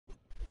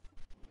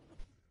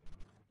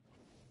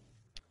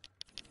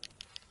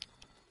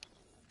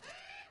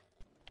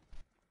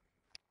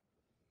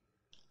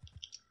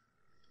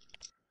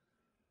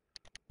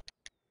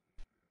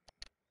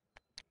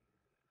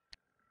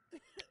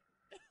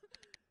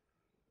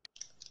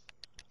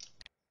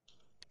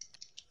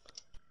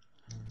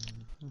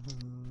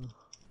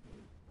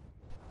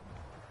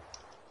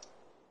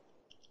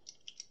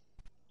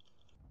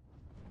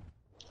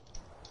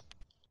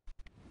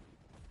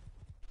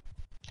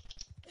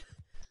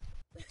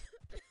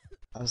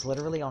was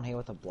literally on here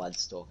with a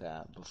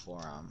Bloodstalker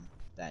before,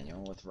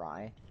 Daniel, with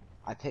Rye.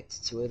 I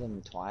picked 2 of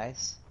them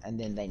twice, and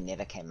then they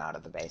never came out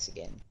of the base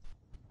again.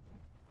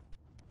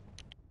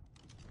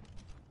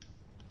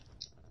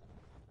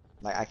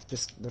 Like,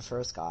 the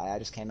first guy, I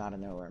just came out of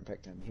nowhere and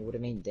picked him. He would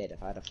have been dead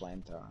if I had a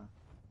flamethrower.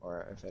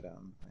 Or if it,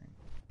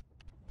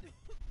 thing.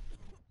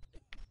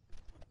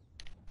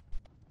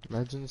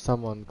 Imagine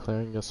someone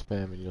clearing your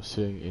spam and you're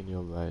sitting in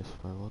your base,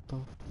 bro. What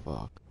the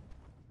fuck?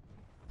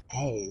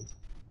 Hey.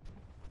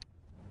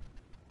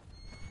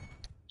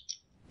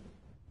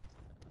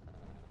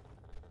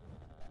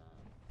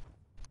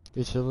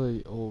 It's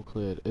literally all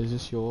cleared. Is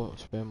this your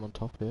spam on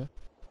top here?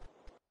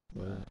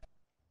 Yeah.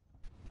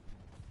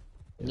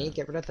 You need to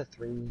get rid of the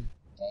 3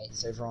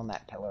 gates over on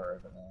that pillar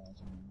over there.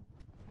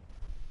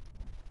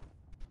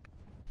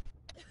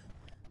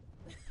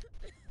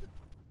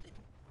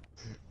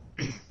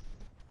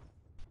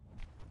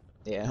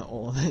 Yeah,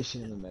 all of that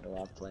shit in the middle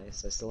I've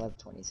placed. I still have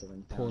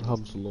 27 pounds.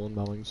 Pornhub's lawn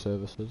mowing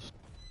services.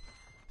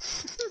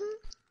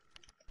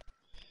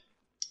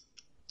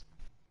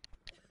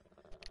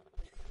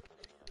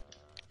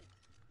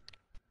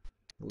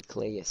 We'll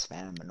clear your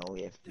spam and all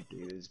you have to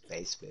do is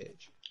base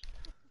bitch.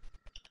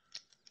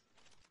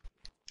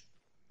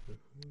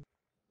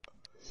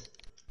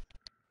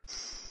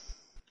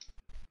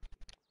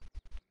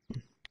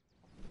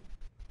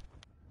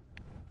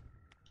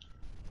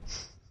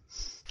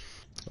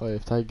 Oh,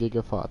 if they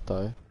gigafight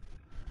though,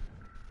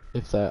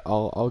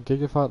 I'll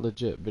gigafight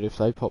legit, but if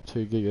they pop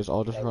 2 gigas,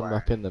 I'll just run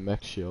back in the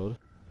mech shield,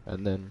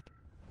 and then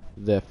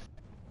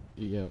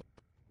you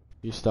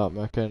start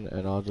meching,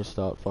 and I'll just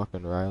start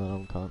fucking railing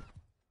them, cunt.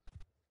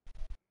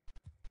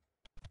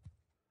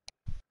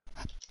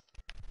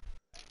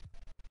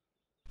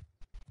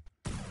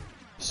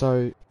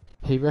 So,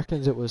 he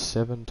reckons it was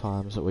 7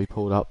 times that we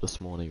pulled up this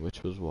morning,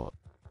 which was what,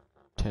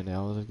 10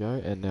 hours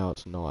ago, and now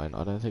it's 9.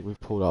 I don't think we've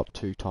pulled up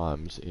 2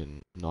 times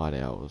in 9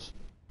 hours.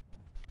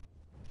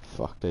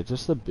 Fuck, they're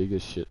just the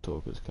biggest shit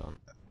talkers, cunt.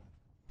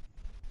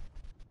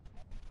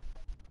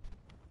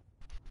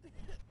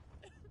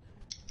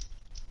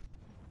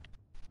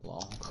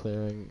 Lol.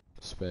 Clearing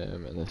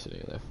spam and they're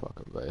sitting in their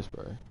fucking base,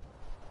 bro.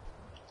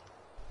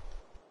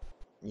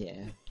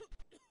 Yeah.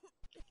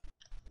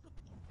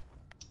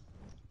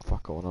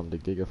 Fuck, I want them to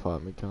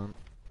gigafight me, cunt.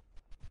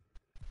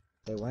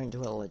 They won't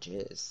do it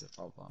legit is the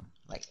problem.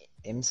 Like,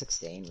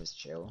 M16 was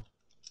chill.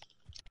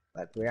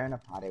 Like, we're in a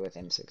party with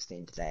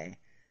M16 today.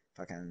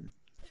 Fucking,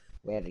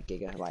 we had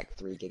like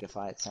 3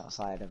 gigafights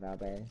outside of our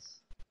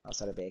base.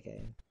 Outside of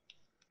BK.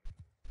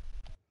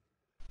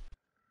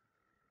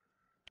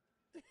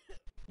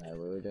 No,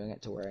 we were doing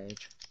it to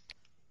Rage.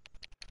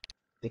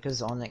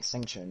 Because on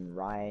Extinction,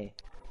 Rye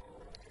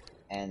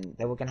and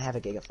they were gonna have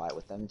a gigafight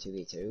with them,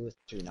 2v2 with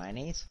 2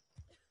 90s.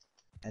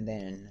 And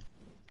then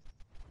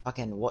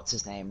fucking what's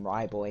his name,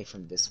 Rye Boy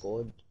from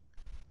Discord,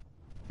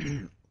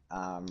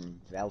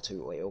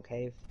 Val2 Oil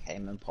Cave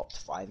came and popped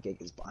 5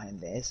 gigas behind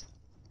theirs.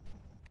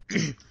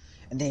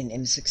 And then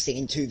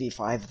M16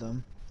 2v5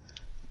 them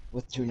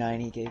with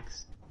 290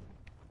 gigs.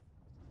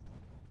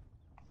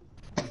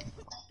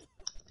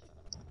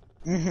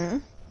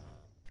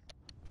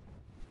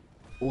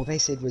 All they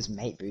said was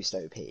mate boost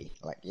OP.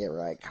 Like, yeah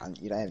right,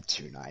 cunt, you don't have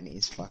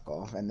 290s, fuck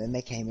off. And then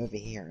they came over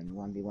here and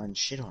 1v1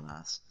 shit on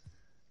us.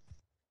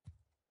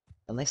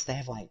 Unless they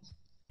have like...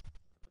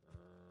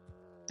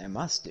 They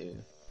must do.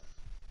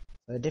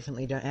 They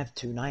definitely don't have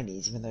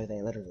 290s, even though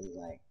they literally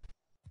like...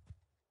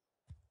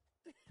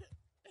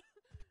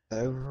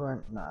 Those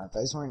weren't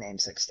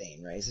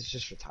M16, right? It's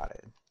just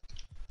retarded.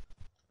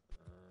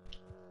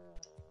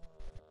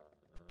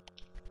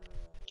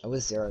 It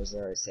was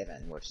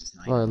 007, which is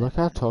 9. Bro, look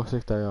how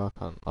toxic they are,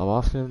 cunt. I'm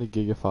asking them to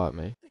gigafight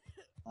me.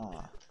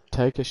 Oh.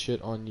 Take a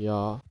shit on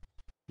ya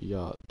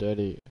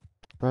dirty.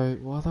 Bro,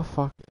 why the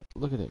fuck?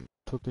 Look at him.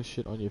 Took a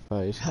shit on your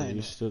face and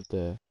you stood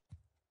there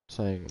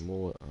saying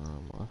more.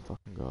 I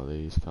fucking got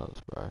these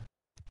cunts, bro.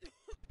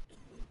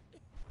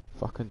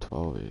 Fucking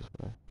 12s,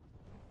 bro.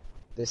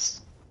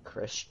 This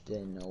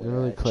Christian or they're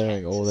really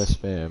clearing all their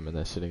spam and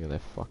they're sitting in their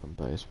fucking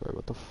base, bro.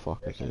 What the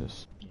fuck is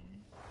this?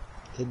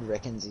 Kid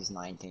reckons he's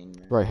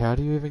 19. Bro, how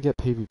do you even get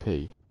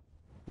PvP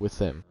with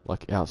them?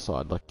 Like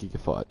outside, like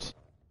gigafights?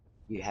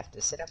 You have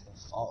to set up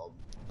a fob.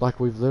 Like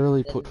we've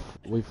literally put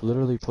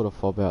a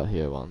fob out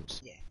here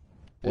once. Yeah.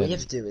 All you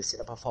have to do is set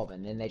up a fob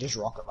and then they just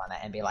rocket run it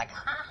and be like,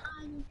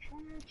 haha, you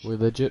trash.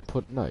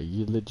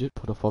 You legit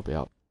put a fob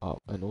up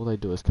and all they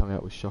do is come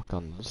out with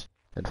shotguns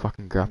and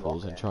fucking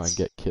grapples and try and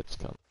get kits,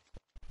 cunt.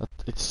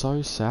 It's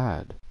so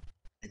sad.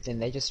 And then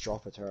they just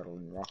drop a turtle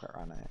and rocket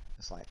run it.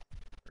 It's like,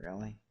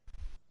 really?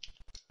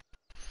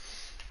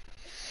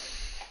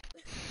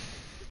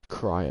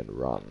 Cry and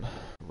run.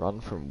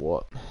 Run from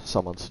what?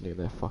 Someone's sitting in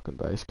their fucking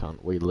base,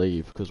 cunt. We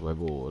leave because we're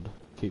bored.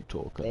 Keep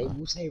talking. They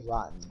will say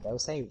run. They'll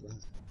say run.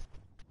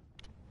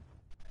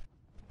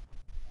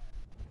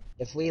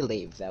 If we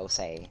leave, they'll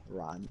say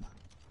run.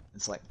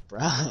 It's like,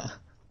 bruh.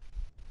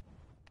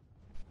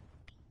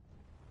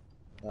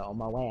 Well, on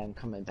my way, I'm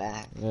coming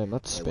back. Yeah, I'm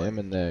not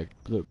spamming their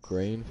look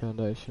green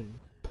foundation,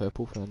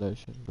 purple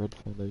foundation, red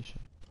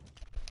foundation.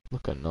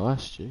 Looking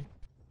nice, G.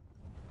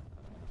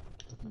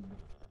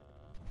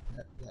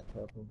 That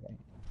purple gate.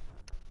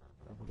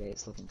 Purple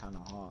gate's looking kind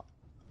of hot.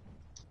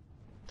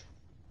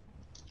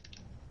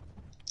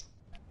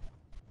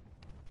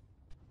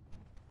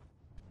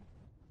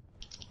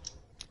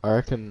 I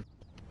reckon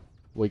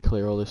we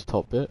clear all this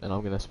top bit, and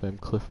I'm gonna spam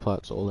cliff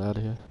plats all out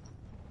of here.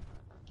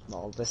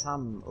 Well, this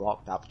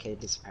locked up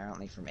kid is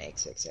apparently from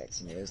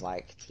XXX, and he was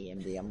like,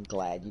 TMD, I'm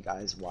glad you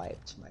guys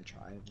wiped my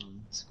tribe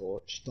on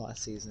Scorched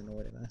last season or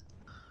whatever.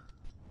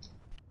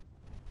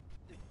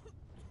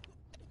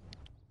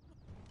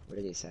 What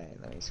did he say?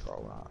 Let me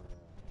scroll up.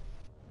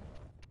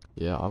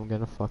 Yeah, I'm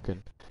gonna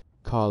fucking...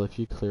 Kyle, if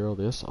you clear all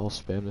this, I'll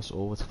spam this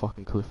all with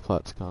fucking cliff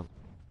plats, cunt.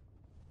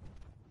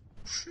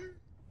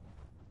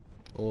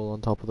 All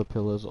on top of the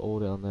pillars, all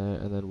down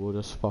there, and then we'll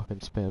just fucking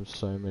spam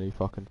so many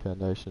fucking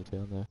foundations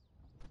down there.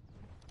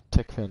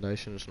 Tech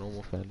foundations,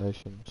 normal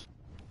foundations.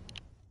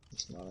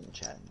 He's not in the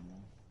chat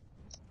anymore.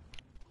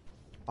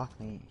 Fuck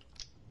me.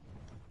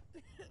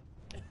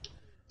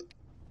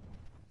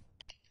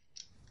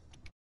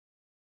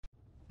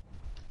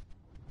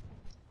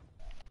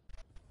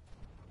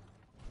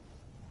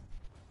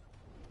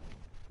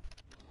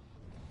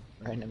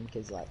 Random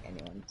kids like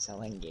anyone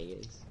selling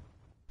gigas.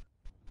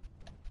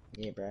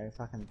 Yeah, bro,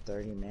 fucking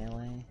 30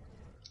 melee.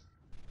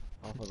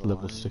 Off of the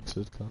Level line.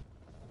 6s, cunt.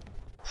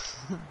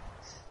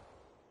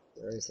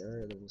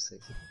 0 level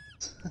 6.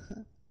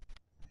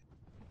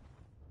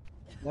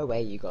 No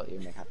way you got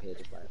your mech up here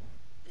to play.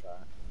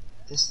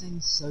 This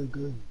thing's so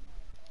good.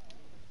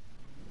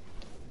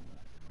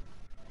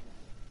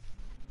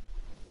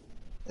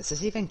 Is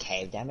this even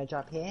cave damage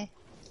up here?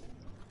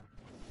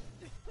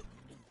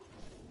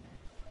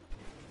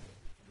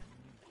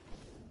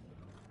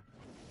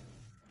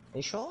 Are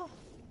you sure?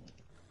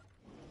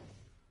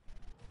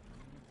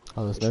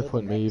 Oh, there's You no sure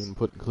point the in me mech's even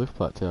putting cliff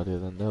plats out here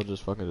then, they'll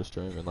just fucking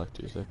destroy him in like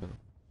 2 seconds.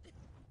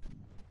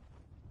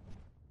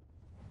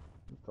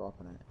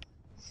 dropping it?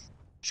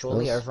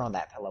 Surely That's... over on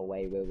that pillar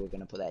way where we're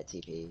gonna put that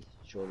TP.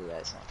 Surely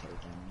that's not cave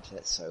damage.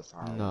 That's so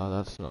far away.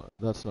 No,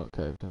 that's not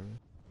cave damage.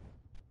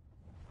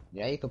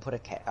 You know you could put a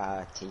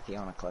TP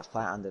on a cliff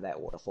plat under that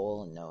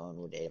waterfall and no one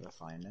would ever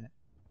find it.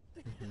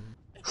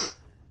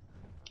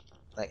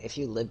 Like if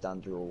you lived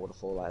under a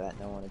waterfall like that,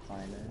 no one would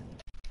find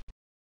it.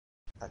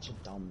 Such a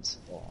dumb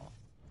spot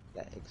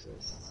that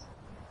exists.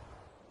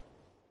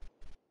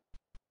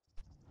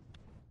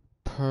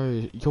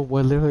 Bro,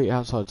 we're literally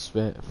outside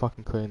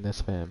fucking clearing their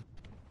spam.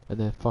 And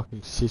they're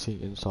fucking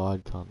sitting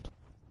inside, cunt.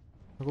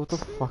 Like, what the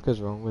fuck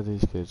is wrong with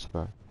these kids,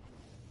 bro?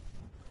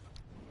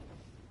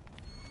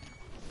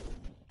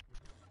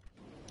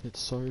 It's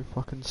so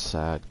fucking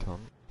sad, cunt.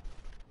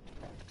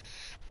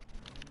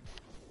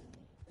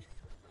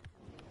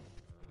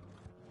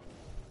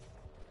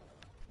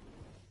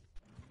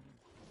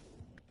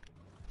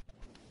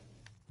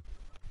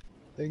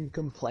 They can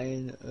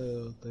complain,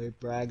 they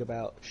brag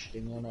about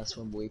shitting on us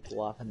when we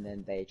pull up and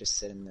then they just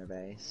sit in their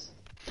base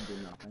and do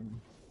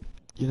nothing.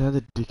 You know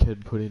the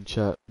dickhead put in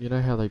chat, you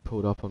know how they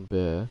pulled up on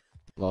Bear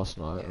last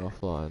night and Yeah.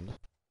 offline?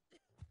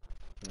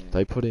 Yeah.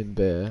 They put in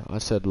Bear, I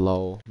said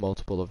lol,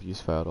 multiple of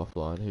yous failed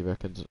offline, he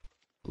reckons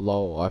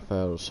lol, I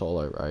failed a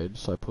solo raid,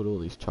 so I put all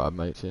these tribe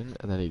mates in,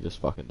 and then he just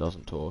fucking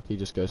doesn't talk, he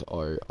just goes,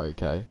 oh,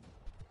 okay.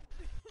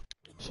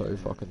 So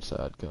fucking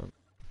sad, cunt.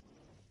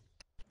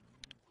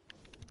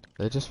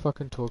 They just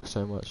fucking talk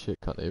so much shit,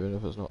 cunt, even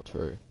if it's not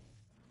true.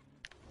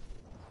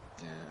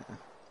 Yeah.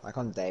 Like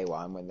on day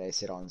one when they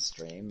sit on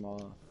stream,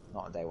 or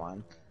not on day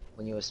one,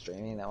 when you were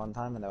streaming that one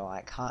time and they were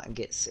like, can't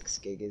get 6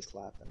 gigas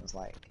clap, and it was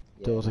like,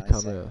 yeah, There was a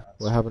nice camera,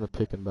 we're having a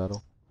pick and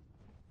battle.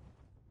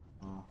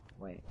 Oh,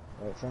 wait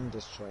for him to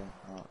destroy.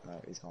 Oh,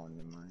 no, he's gone,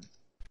 never mind.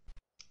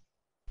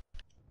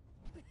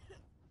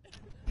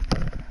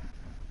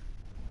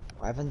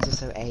 Weapons are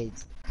so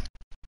AIDS.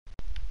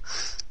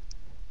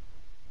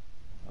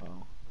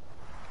 Oh.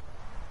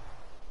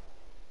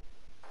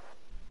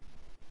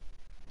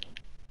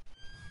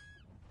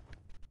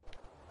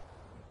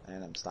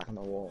 And I'm stuck in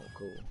the wall,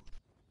 cool.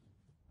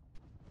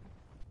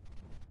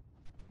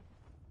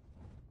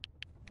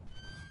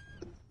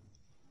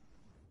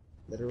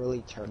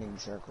 Literally turning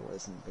circle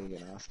isn't big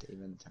enough to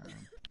even turn.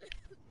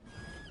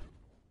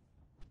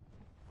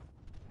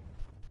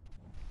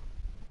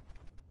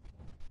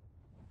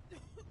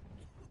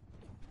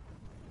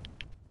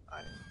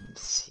 I didn't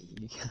see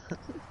you.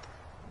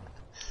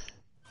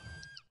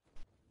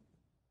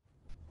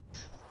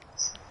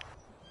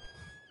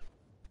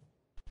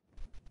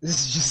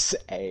 This is just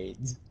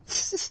AIDS.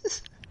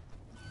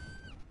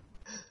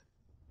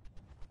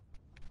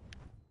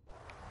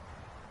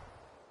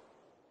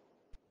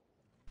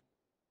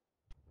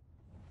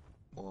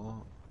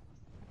 What?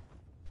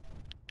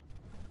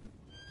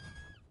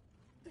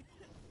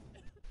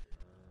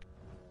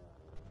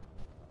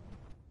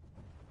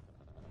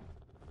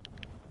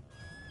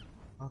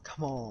 Oh,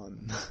 come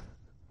on.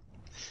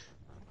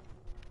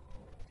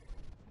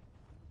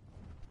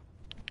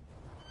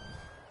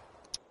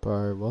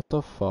 Bro, what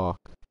the fuck?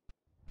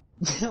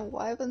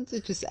 Why haven't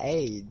it just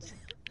AIDS?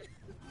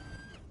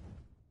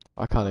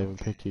 I can't even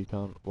pick you,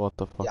 cunt. What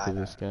the fuck Yeah, I is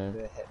know. this game?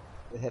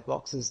 The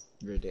hitbox is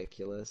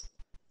ridiculous.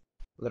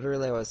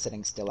 Literally, I was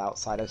sitting still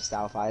outside of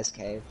South Ice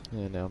Cave.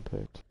 Yeah, now I'm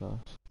picked.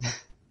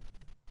 Nice.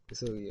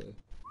 So you.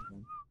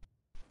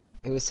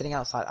 He was sitting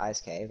outside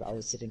Ice Cave. I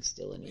was sitting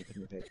still, and he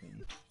couldn't pick me.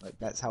 Like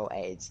that's how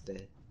AIDS the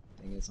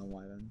thing is on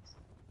Wyverns.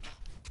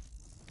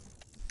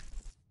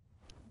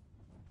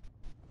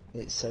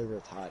 It's so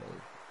retarded.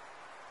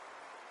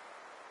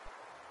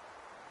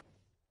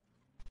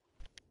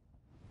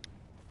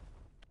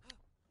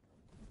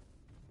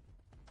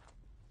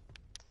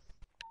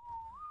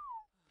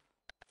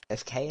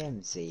 If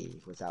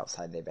KMZ was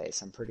outside their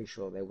base, I'm pretty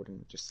sure they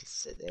wouldn't just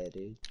sit there,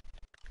 dude.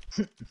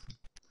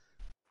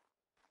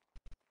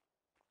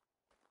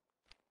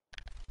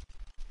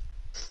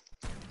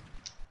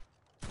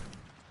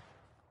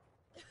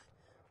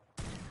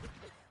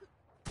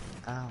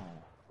 Ow,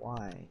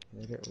 why?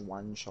 They get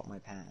one shot my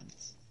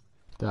pants.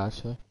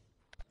 Gotcha.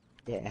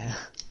 Yeah.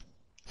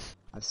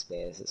 I've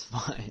spares, it's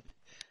fine.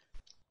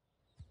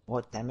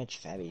 What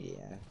damage Fabby do you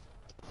have?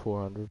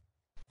 400.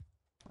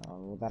 Oh,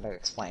 well that'll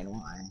explain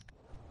why.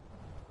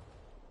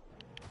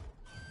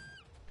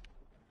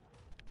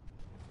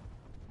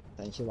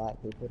 Don't you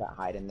like people that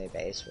hide in their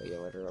base where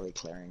you're literally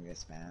clearing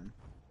this man?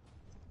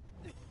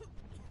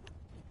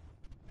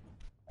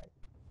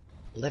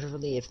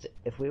 Literally,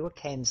 if we were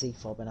KMZ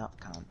fobbing up,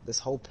 cunt, this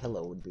whole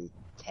pillar would be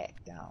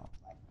tacked down.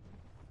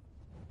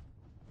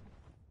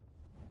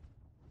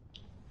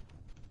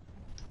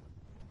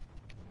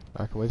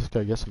 Can we just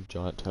go get some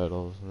giant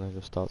turtles and then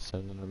just start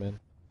sending them in?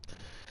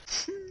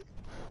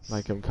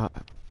 Make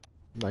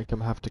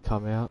them have to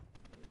come out.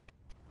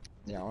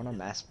 Yeah, I want to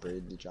mass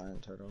breed the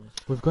giant turtles.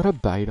 We've got to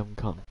bait them,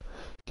 cunt.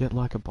 Get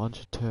like a bunch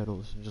of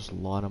turtles and just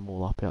line them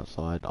all up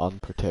outside,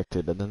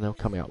 unprotected, and then they'll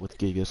come out with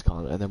gigas,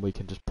 cunt, and then we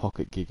can just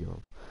pocket giga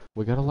them.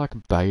 We gotta like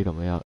bait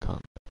them out,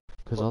 cunt.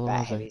 Because Put bat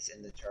otherwise heavies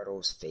in the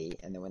turtles' feet,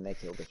 and then when they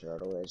kill the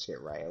turtle, they just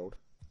get railed.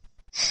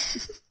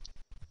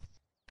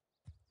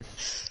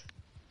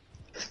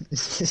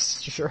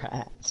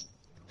 Strat.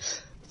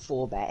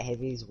 4 bat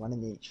heavies, 1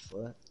 in each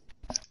foot.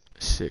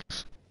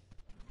 6.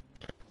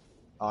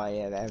 Oh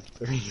yeah, they have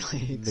 3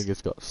 legs.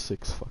 Niggas got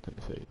 6 fucking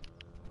feet.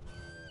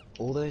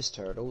 All those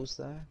turtles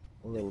though,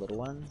 all the little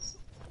ones,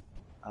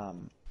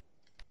 on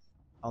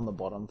the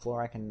bottom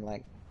floor,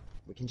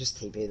 we can just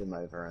TP them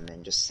over and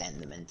then just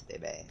send them into their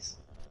base.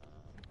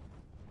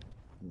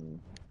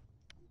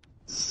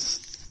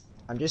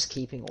 I'm just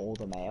keeping all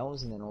the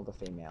males, and then all the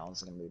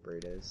females are gonna be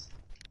breeders.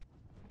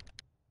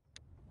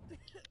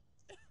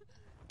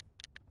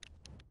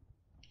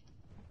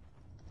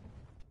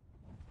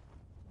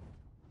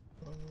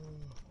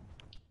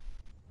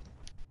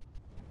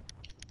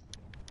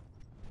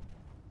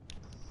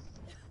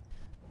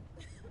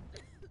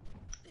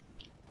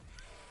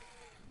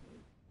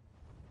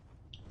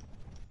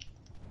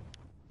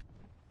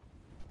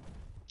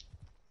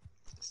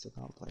 Still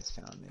can't place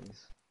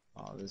foundings.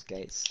 Oh, there's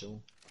gates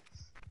still.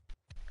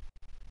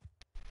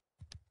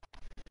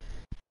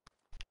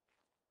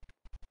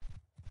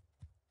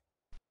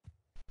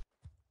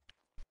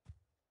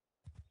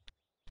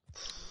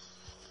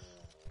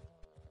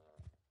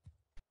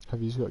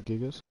 Have you got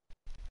gigas?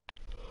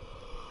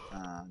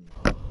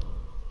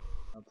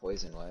 A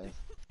poison wave.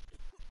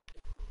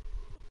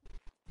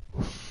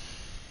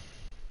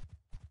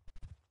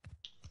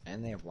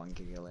 And they have 1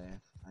 giga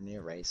left. I need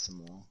to raise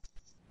some more.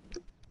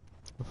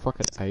 A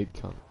fucking 8,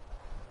 cunt.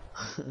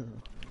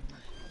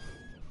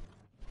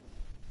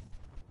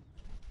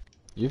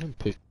 You even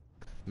picked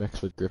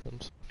mechs with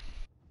griffins?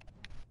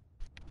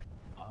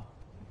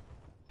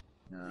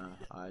 No,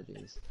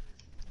 IGs.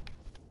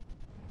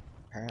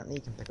 Apparently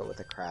you can pick it with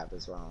a crab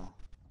as well.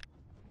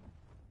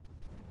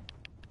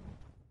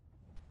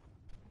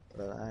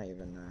 But I don't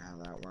even know how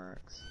that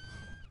works.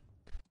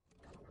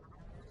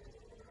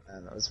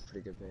 And that was a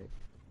pretty good pick.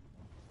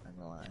 I'm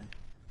gonna lie.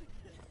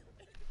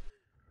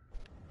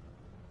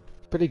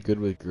 Pretty good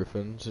with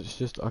griffins, it's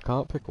just I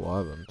can't pick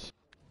wyverns.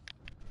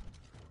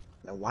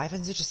 The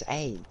wyverns are just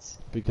AIDS.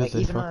 Because like, they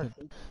even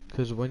fucking...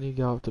 Because when you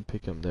go up to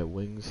pick them, their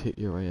wings hit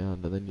you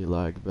around and then you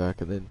lag back,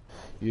 and then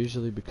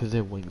usually because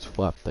their wings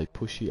flap, they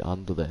push you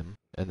under them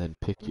and then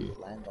pick you.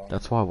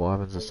 That's why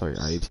wyverns are so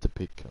AIDS to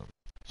pick them.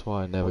 That's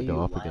why I never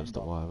go up against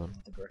a wyvern.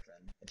 The griffin.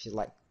 If you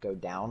like go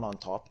down on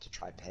top to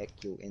try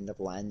pick, you'll end up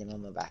landing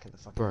on the back of the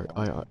fucking Bro,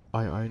 wyvern.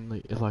 I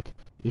only, like,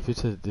 if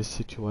it's this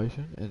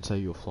situation, and say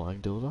you're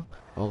flying dildo,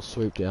 I'll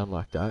swoop down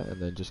like that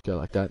and then just go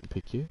like that and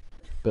pick you.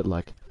 But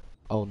like,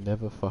 I'll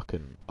never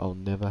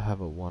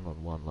have a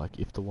one-on-one. Like,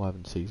 if the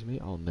wyvern sees me,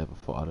 I'll never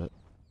fight it.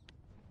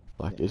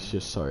 Like, Yeah. it's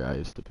just so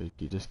AIDS to pick,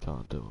 you just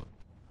can't do it.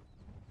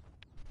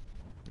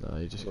 No,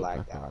 you just get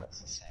Lagged back out, on.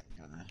 it's the same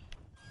guy.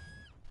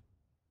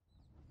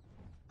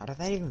 How did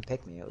they even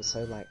pick me? It was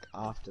so like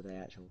after the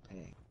actual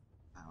pick.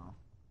 Oh.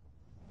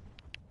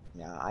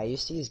 Yeah, I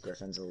used to use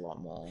griffins a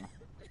lot more.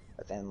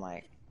 But then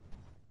like,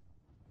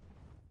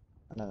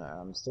 I don't know,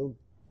 I'm still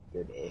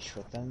good-ish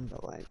with them,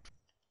 but like,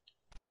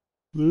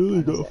 Literally When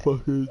is got it?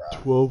 fucking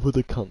 12 of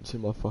the cunts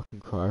in my fucking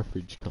cryo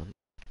fridge, cunt.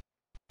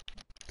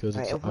 Because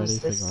Right, it's it the was only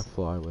thing I this-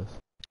 fly with.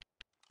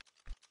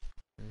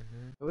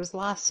 It was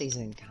last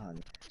season,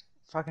 cunt.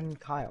 Fucking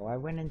Kyle, I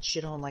went and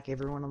shit on like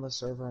everyone on the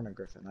server on a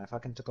Griffin. I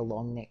fucking took a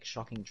long neck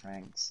shocking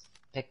tranks.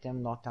 Picked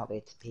him, knocked out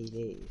their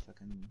PD.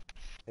 Fucking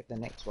picked the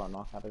next one,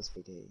 knocked out his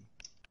PD.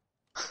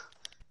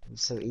 It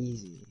was so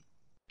easy.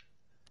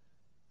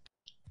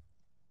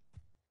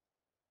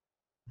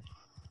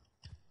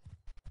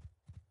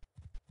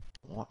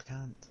 What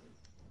cunt?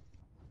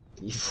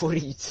 You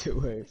 42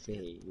 OP,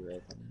 you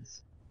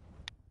reckons?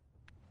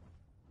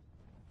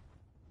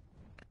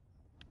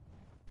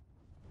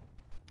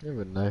 I don't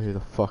even know who the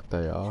fuck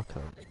they are,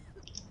 cunt.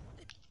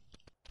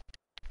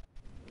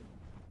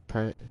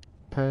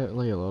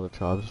 Apparently a lot of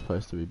tribes are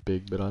supposed to be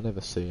big, but I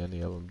never see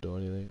any of them do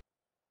anything.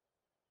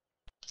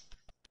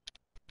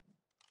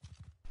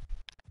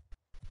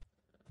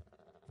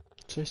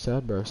 It's so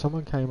sad, bro. If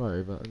someone came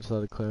over and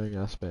started clearing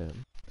our spam,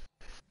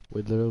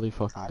 we'd literally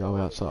fucking go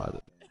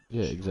outside.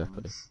 Yeah,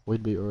 exactly.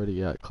 We'd be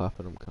already out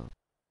clapping them, cunt.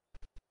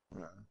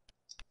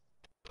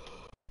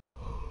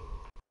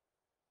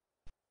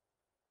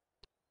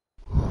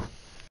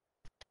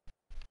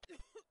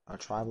 Our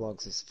tribe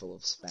logs is full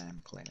of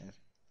spam cleared.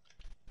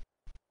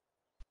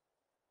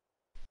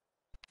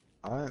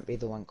 I won't be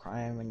the one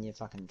crying when your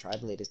fucking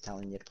tribe leader's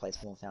telling you to place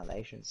more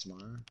foundations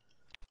tomorrow.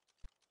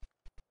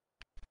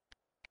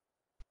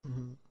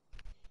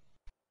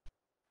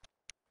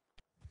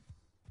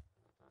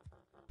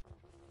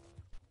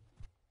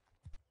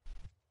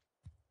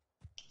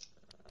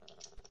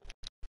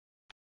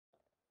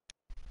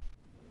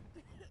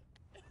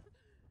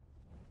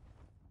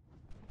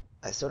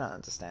 I still don't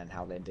understand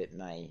how they bit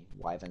my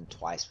wyvern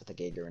twice with a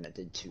giga and it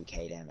did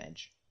 2k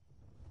damage.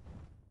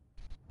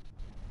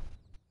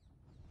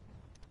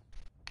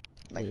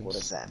 Like, what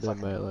is that? They're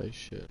melee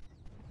shit.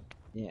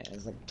 Yeah,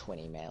 it's like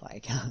 20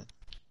 melee.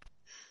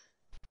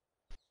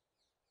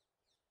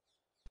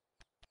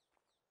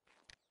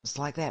 It's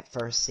like that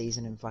first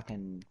season in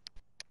fucking...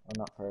 Well,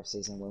 not first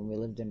season, when we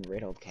lived in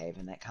Riddled Cave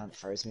and that cunt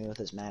froze me with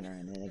his mana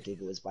and then a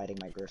giga was biting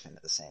my griffin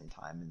at the same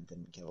time and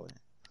didn't kill it.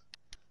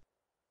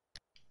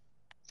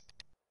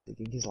 The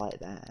giga's like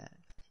that.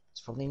 It's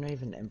probably not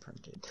even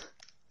imprinted.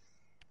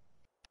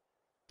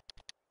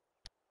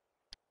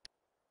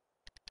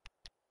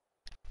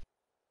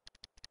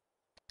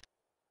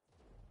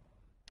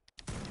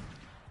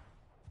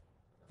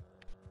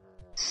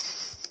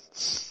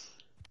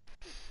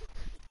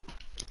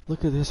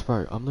 Look at this,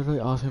 bro. I'm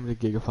literally asking him to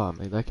giga farm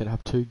me. They can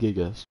have 2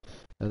 gigas,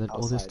 and then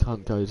all this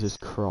cunt goes is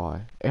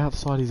cry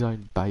outside his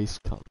own base,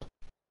 cunt.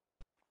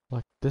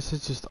 Like, this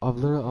is just...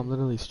 I'm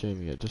literally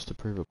streaming it just to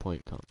prove a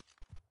point, cunt.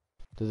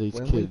 Do these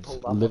kids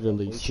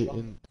literally sit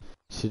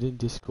in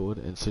Discord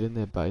and sit in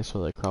their base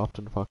while they're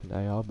crafting fucking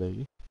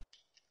ARB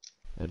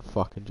and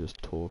fucking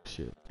just talk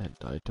shit and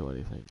don't do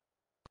anything.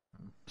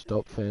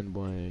 Stop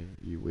fanboying,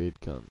 you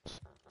weird cunts.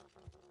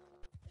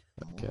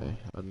 Okay,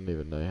 I don't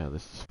even know how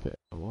this is fit.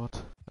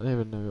 What? I don't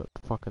even know what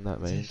fucking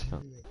that means,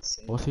 cunt.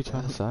 What's he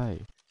trying to say?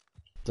 Is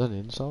that an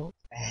insult?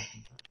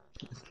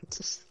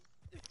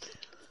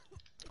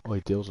 Oh,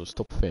 he deals with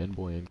stop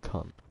fanboying,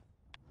 cunt.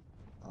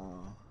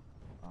 Oh,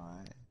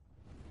 alright.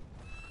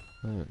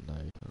 I don't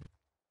know, cunt.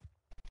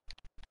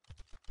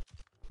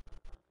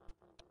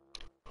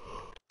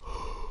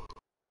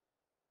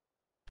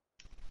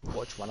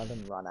 Watch one of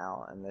them run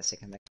out and the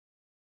second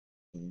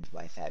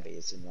by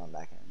Fabbies and run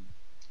back in.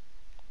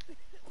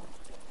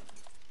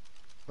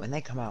 When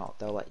they come out,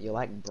 they'll like you'll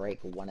like break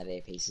one of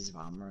their pieces of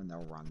armor and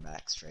they'll run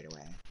back straight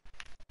away.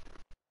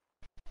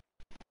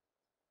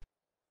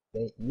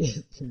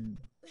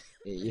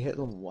 You hit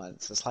them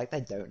once, it's like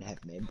they don't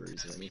have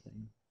members or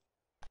anything.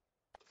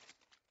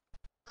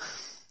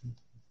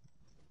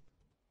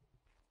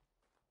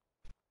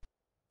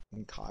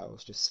 And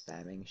Kyle's just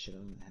spamming shit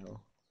on the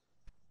hill.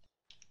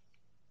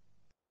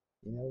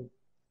 You know,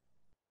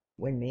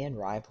 when me and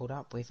Rye pulled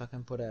up, we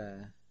fucking put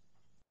a...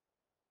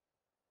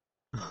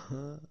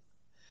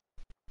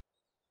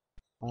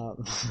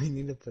 we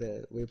need to put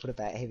a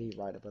bat heavy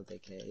right above their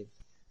cave.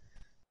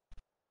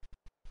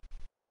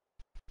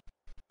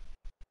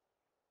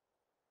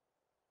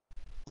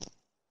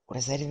 What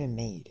does that even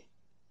mean?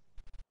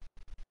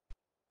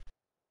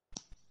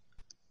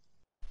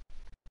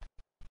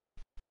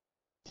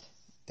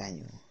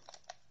 Daniel.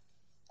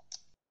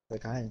 The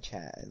guy in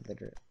chat,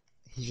 literally,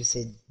 he just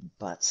said,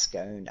 "But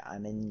sconed,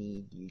 I'ma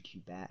need you to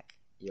back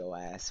your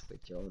ass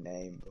with your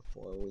name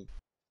before we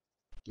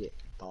get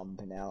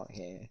bumping out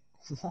here."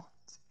 What?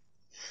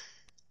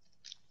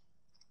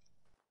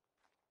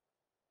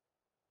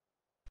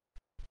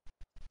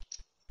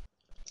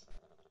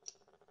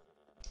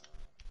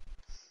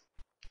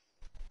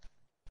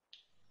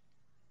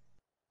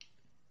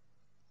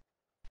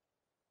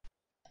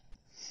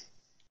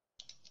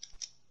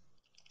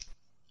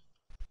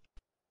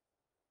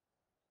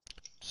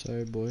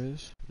 So,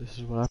 boys, this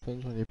is what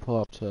happens when you pull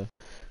up to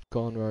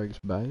Gone Rogue's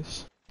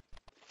base.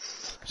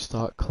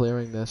 Start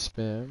clearing their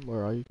spam.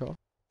 Where are you, Kyle?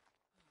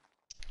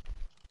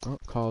 Oh,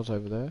 Kyle's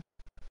over there.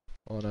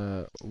 On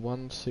a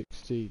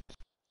 160...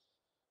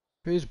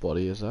 Whose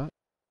body is that?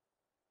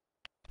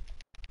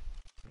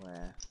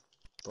 Where?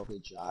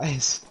 Probably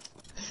Jai's.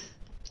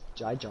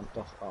 I jumped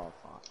off. Oh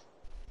fuck.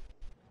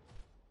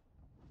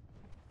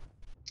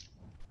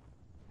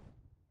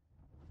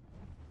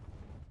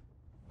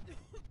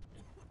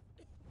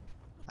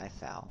 I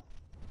fell.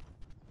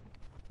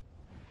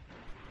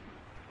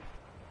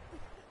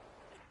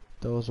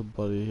 There was a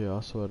buddy here,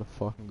 I swear to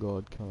fucking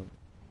god, cunt.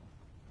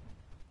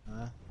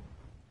 Huh?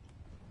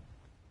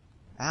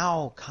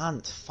 Ow,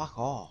 cunt, fuck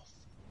off.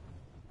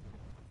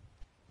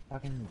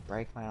 Fucking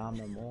break my arm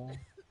no more.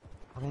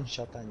 Fucking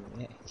shot down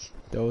your neck.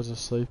 There was a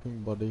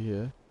sleeping buddy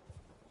here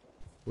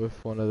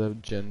with one of the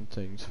gen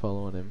things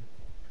following him.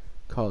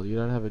 Carl, you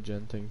don't have a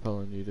gen thing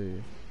following you, do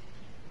you?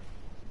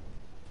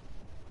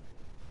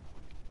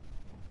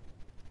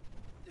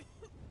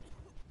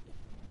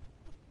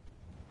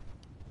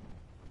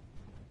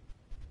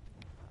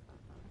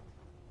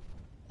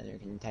 And you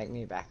can take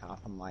me back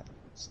up, I'm like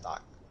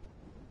stuck.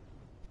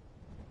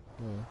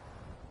 Yeah.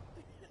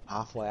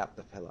 Halfway up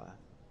the pillar.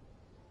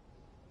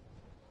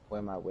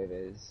 Where my whip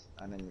is.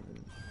 I don't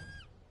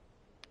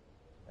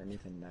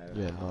even know.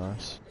 Yeah,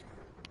 nice.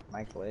 Am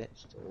I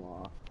glitched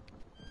or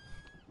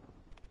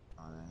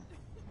oh no.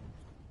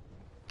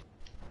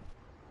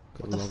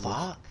 What the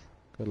fuck?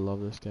 Gotta love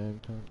this game,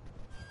 cunt.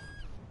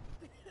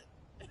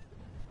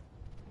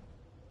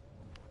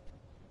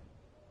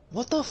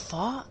 What the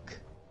fuck?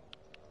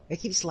 It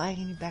keeps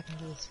lagging me back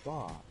into the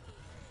spot.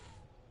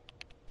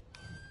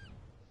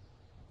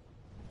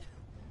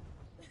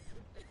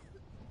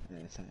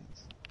 Yeah,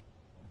 thanks.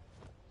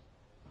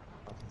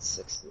 Fucking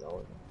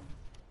 $60.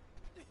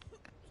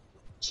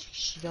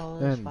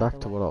 $60. And back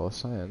to what I was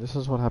saying. This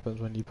is what happens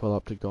when you pull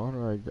up to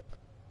Gonreg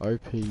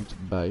OP's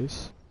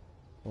base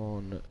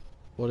on,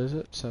 what is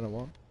it? Center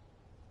 1?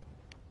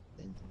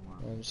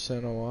 On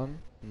Center 1,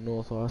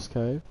 North Ice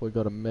Cave. We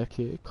got a mech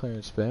here,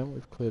 clearing spam.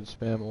 We've cleared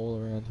spam all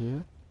around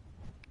here.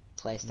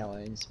 Placed our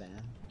own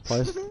spam.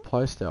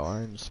 Placed our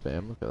own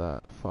spam, look at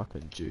that.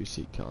 Fucking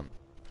juicy cunt.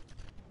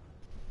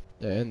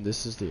 Yeah, and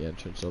this is the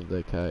entrance of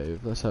their cave.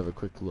 Let's have a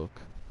quick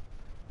look.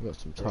 We've got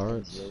some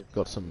turrets,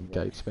 got some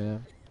gate spam.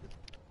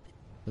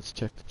 Let's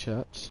check the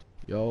chats.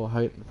 Y'all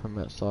hating from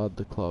outside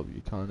the club,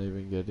 you can't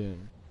even get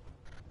in.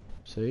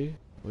 See?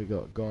 We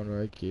got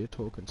Gonreg here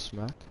talking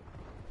smack.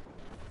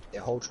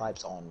 Their whole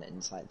tribe's on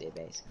inside their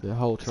base. Their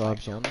whole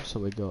tribe's on, so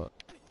we got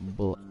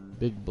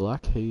Big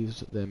Black, he's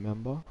their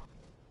member.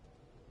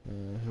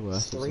 Who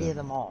else There's three of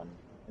them on,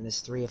 and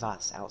there's 3 of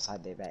us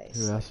outside their base.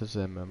 Who else is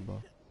their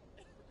member?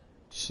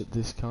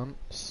 This cunt?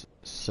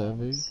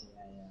 Sevu?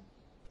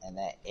 Yeah. And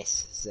that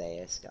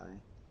SZS guy.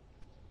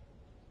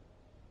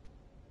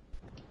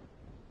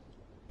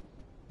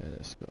 And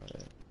this guy,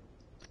 yeah.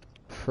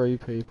 3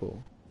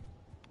 people.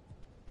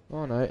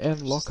 Oh no,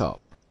 and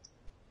lockup.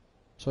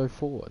 So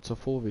 4, it's a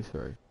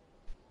 4v3.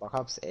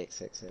 Lockup's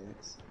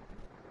XXX.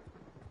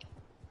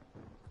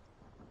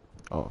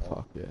 Oh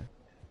fuck yeah.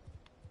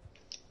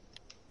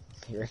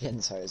 You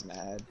reckon so's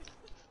mad?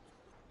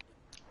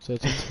 So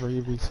it's a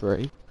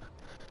 3v3.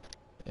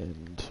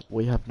 And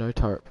we have no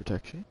turret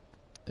protection.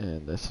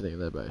 And they're sitting in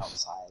their base.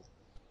 Outside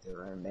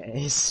their own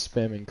base.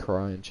 Spamming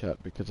cry in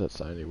chat because that's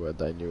the only word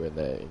they knew in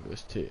their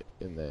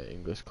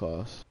English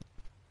class.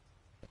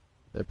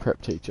 Their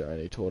prep teacher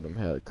only taught them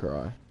how to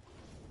cry.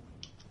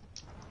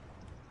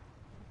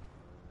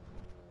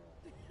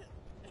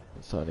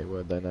 It's the only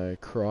word they know.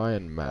 Cry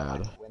and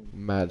mad.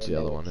 Mad's the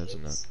other one,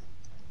 isn't it?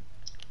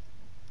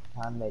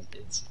 They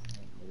did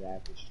something with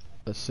average.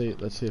 Let's see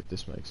if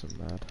this makes them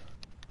mad.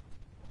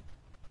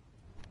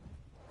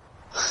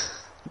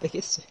 They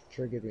get so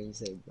triggered when you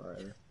say bro.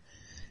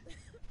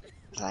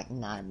 It's like,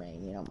 nah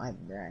man, you know my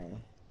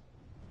brain.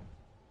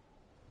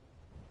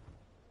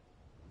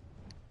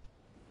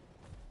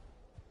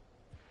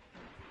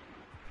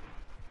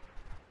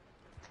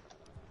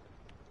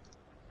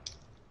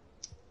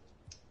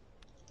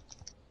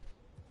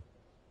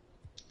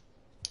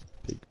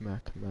 Big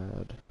Mac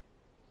mad.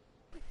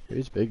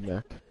 Who's Big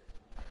Mac?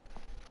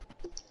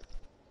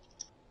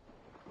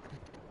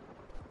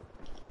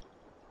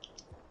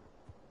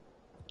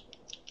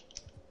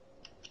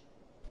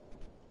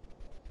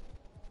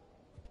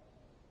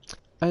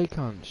 Hey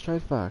cunt,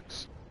 straight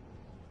facts.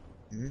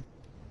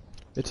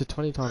 It's a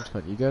 20 times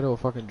cunt. You go to a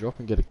fucking drop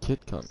and get a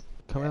kit cunt.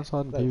 Come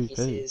outside and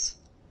PvP.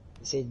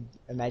 He said,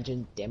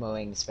 imagine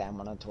demoing spam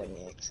on a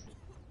 20x.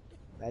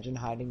 Imagine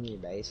hiding your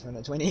base on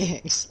a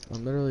 20x.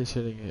 I'm literally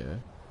sitting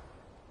here,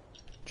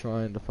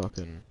 trying to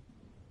fucking...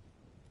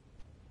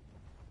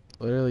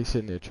 Literally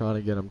sitting here trying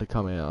to get them to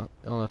come out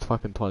on a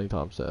fucking 20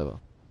 times server.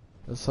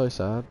 That's so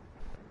sad.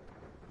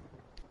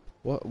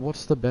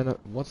 What's the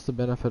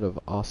benefit of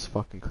us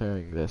fucking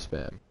clearing their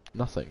spam?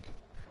 Nothing.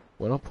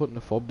 We're not putting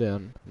a fob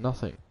down.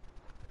 Nothing.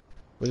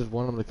 We just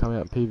want them to come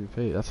out in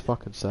PvP. That's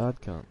fucking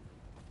sad, cunt.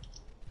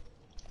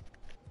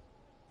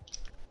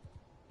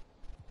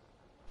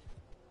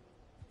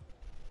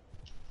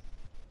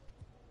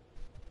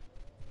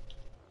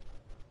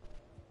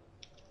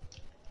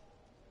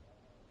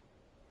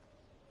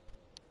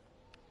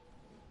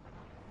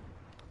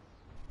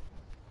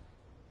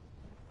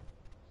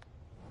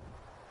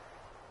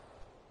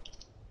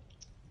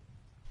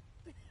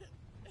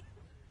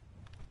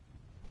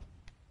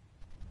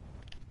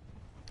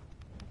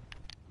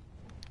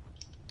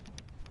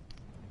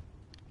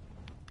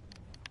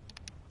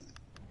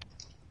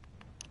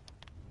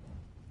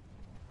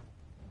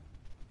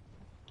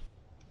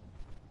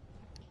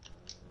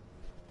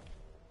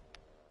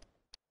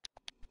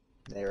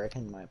 They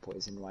reckon my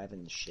poison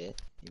wyvern's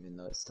shit, even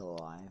though it's still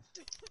alive.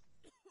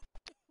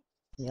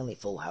 Nearly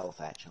full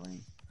health,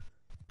 actually.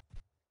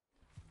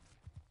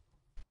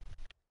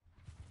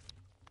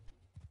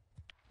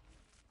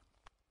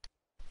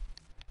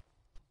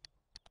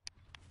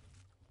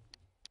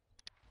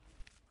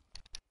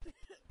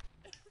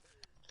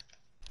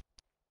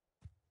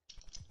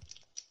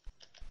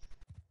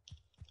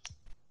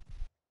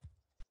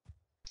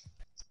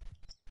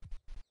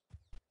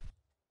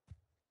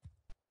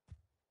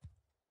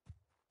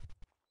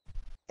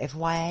 If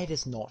YA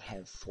does not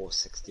have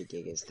 460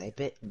 gigas, they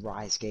bit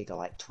Rise Giga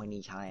like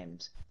 20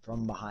 times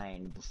from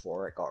behind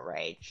before it got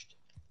raged,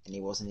 and he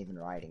wasn't even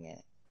riding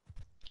it.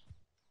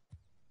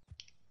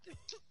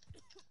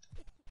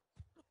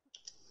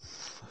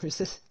 Who's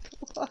this?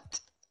 What?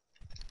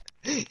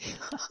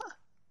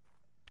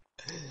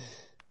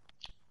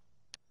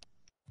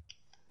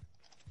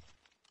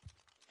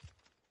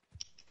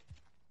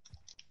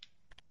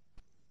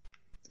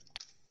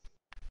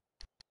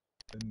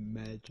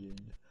 Imagine.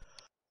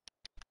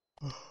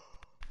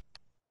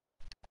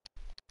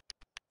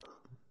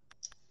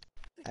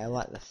 I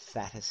like the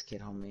fattest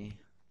kid on me.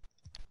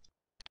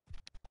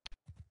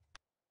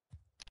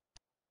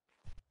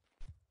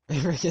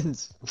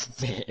 Everything's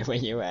fair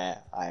when you're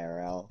at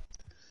IRL.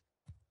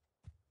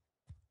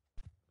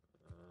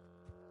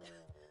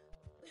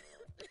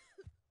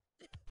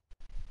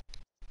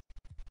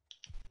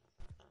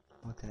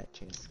 Fuck that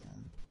chase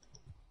gun.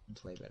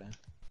 It's way better.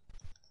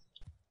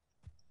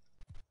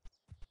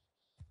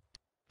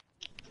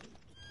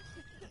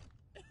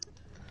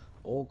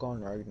 All Gone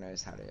Rogue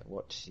knows how to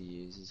what to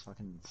use. He's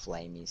fucking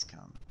flamies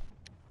cunt.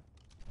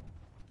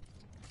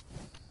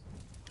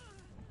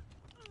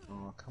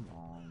 Oh come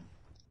on.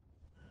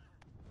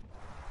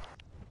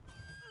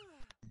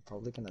 I'm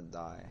probably gonna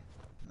die.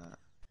 No.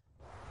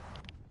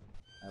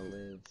 I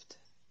lived.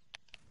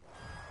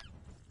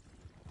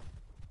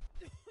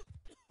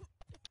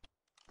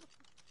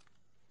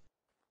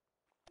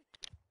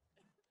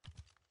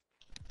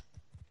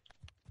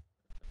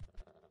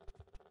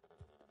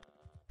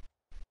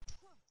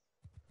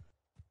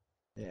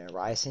 Yeah,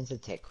 Raya sent a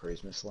tech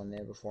cruise missile in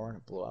there before and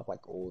it blew up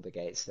like all the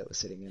gates that were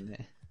sitting in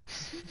there.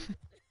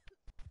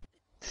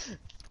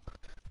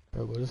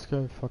 Bro, we'll just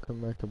go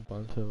fucking make a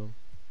bunch of them.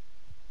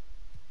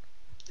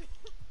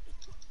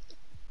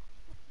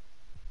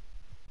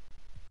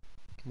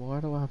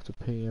 Why do I have to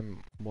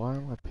PM? Why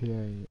am I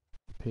PM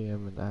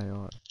and AI?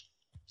 I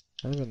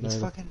don't even know He's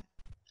fucking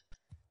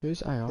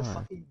who's AI? the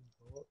fucking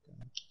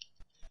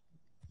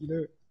you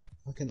know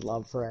fucking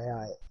love for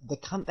AI. The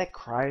cunt that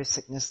cryo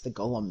sickness the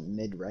golem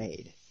mid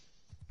raid.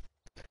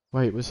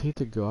 Wait, was he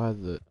the guy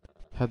that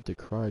had the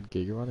cried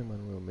giga running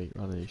when we were meat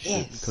running his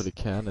shit and could have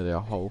counted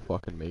our whole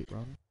fucking meat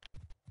run?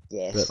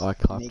 Yes. That I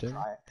clapped him?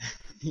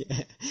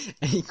 Yeah.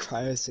 And he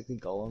cryo sicked the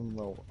golem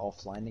while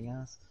offlining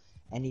us.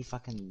 And he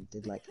fucking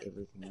did like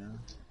everything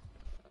else.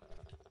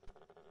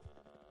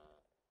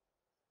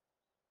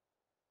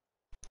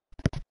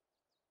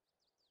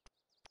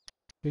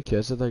 Who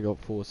cares that they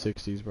got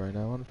 460s, bro?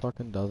 No one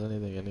fucking does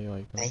anything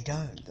anyway. They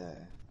don't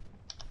though.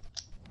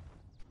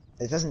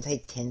 It doesn't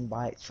take 10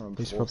 bytes from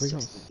He's probably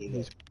got 460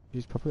 giga.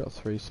 he's probably got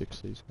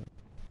 360s. Man.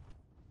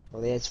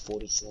 Well, there's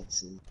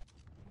 46.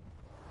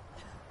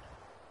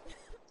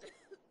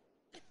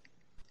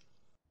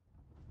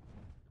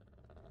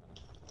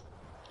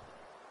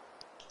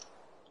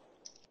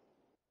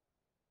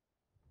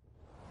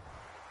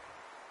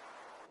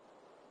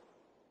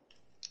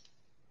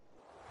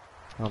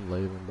 I'm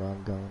leaving, bro.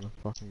 I'm going to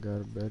fucking go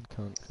to bed,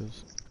 cunt.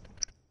 Cause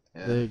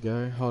Yeah. there you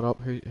go. Hold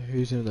up.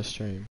 Who's in the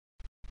stream?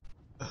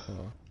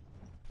 Oh,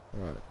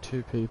 right,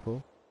 2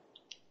 people.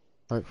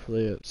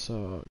 Hopefully it's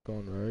gone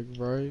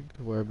rogue.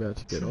 We're about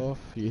to get off.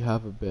 You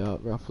have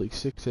about roughly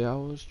 6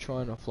 hours.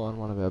 Try and offline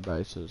one of our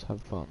bases.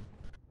 Have fun.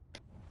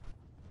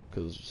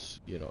 Cause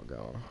you're not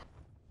going.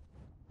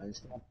 I'm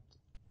just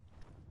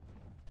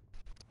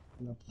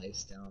gonna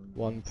place down.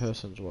 One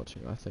person's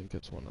watching. I think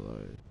it's one of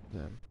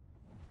them.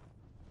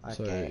 Okay.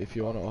 So if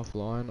you want to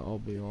offline, I'll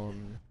be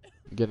on.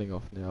 Getting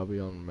off now. I'll be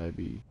on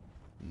maybe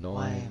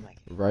 9.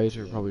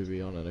 Razor will probably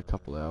be on in a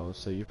couple hours.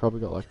 So you've probably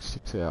got like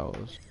 6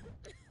 hours.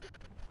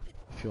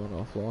 If you want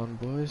to offline,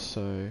 boys.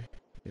 So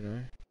you know,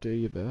 do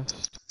your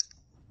best.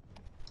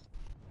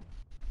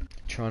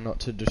 Try not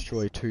to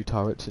destroy 2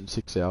 turrets in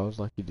 6 hours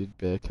like you did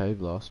Bear Cave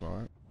last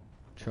night.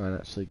 Try and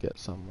actually get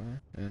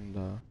somewhere. And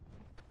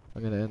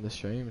I'm gonna end the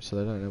stream so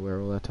they don't know where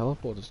all our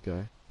teleporters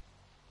go.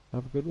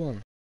 Have a good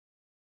one.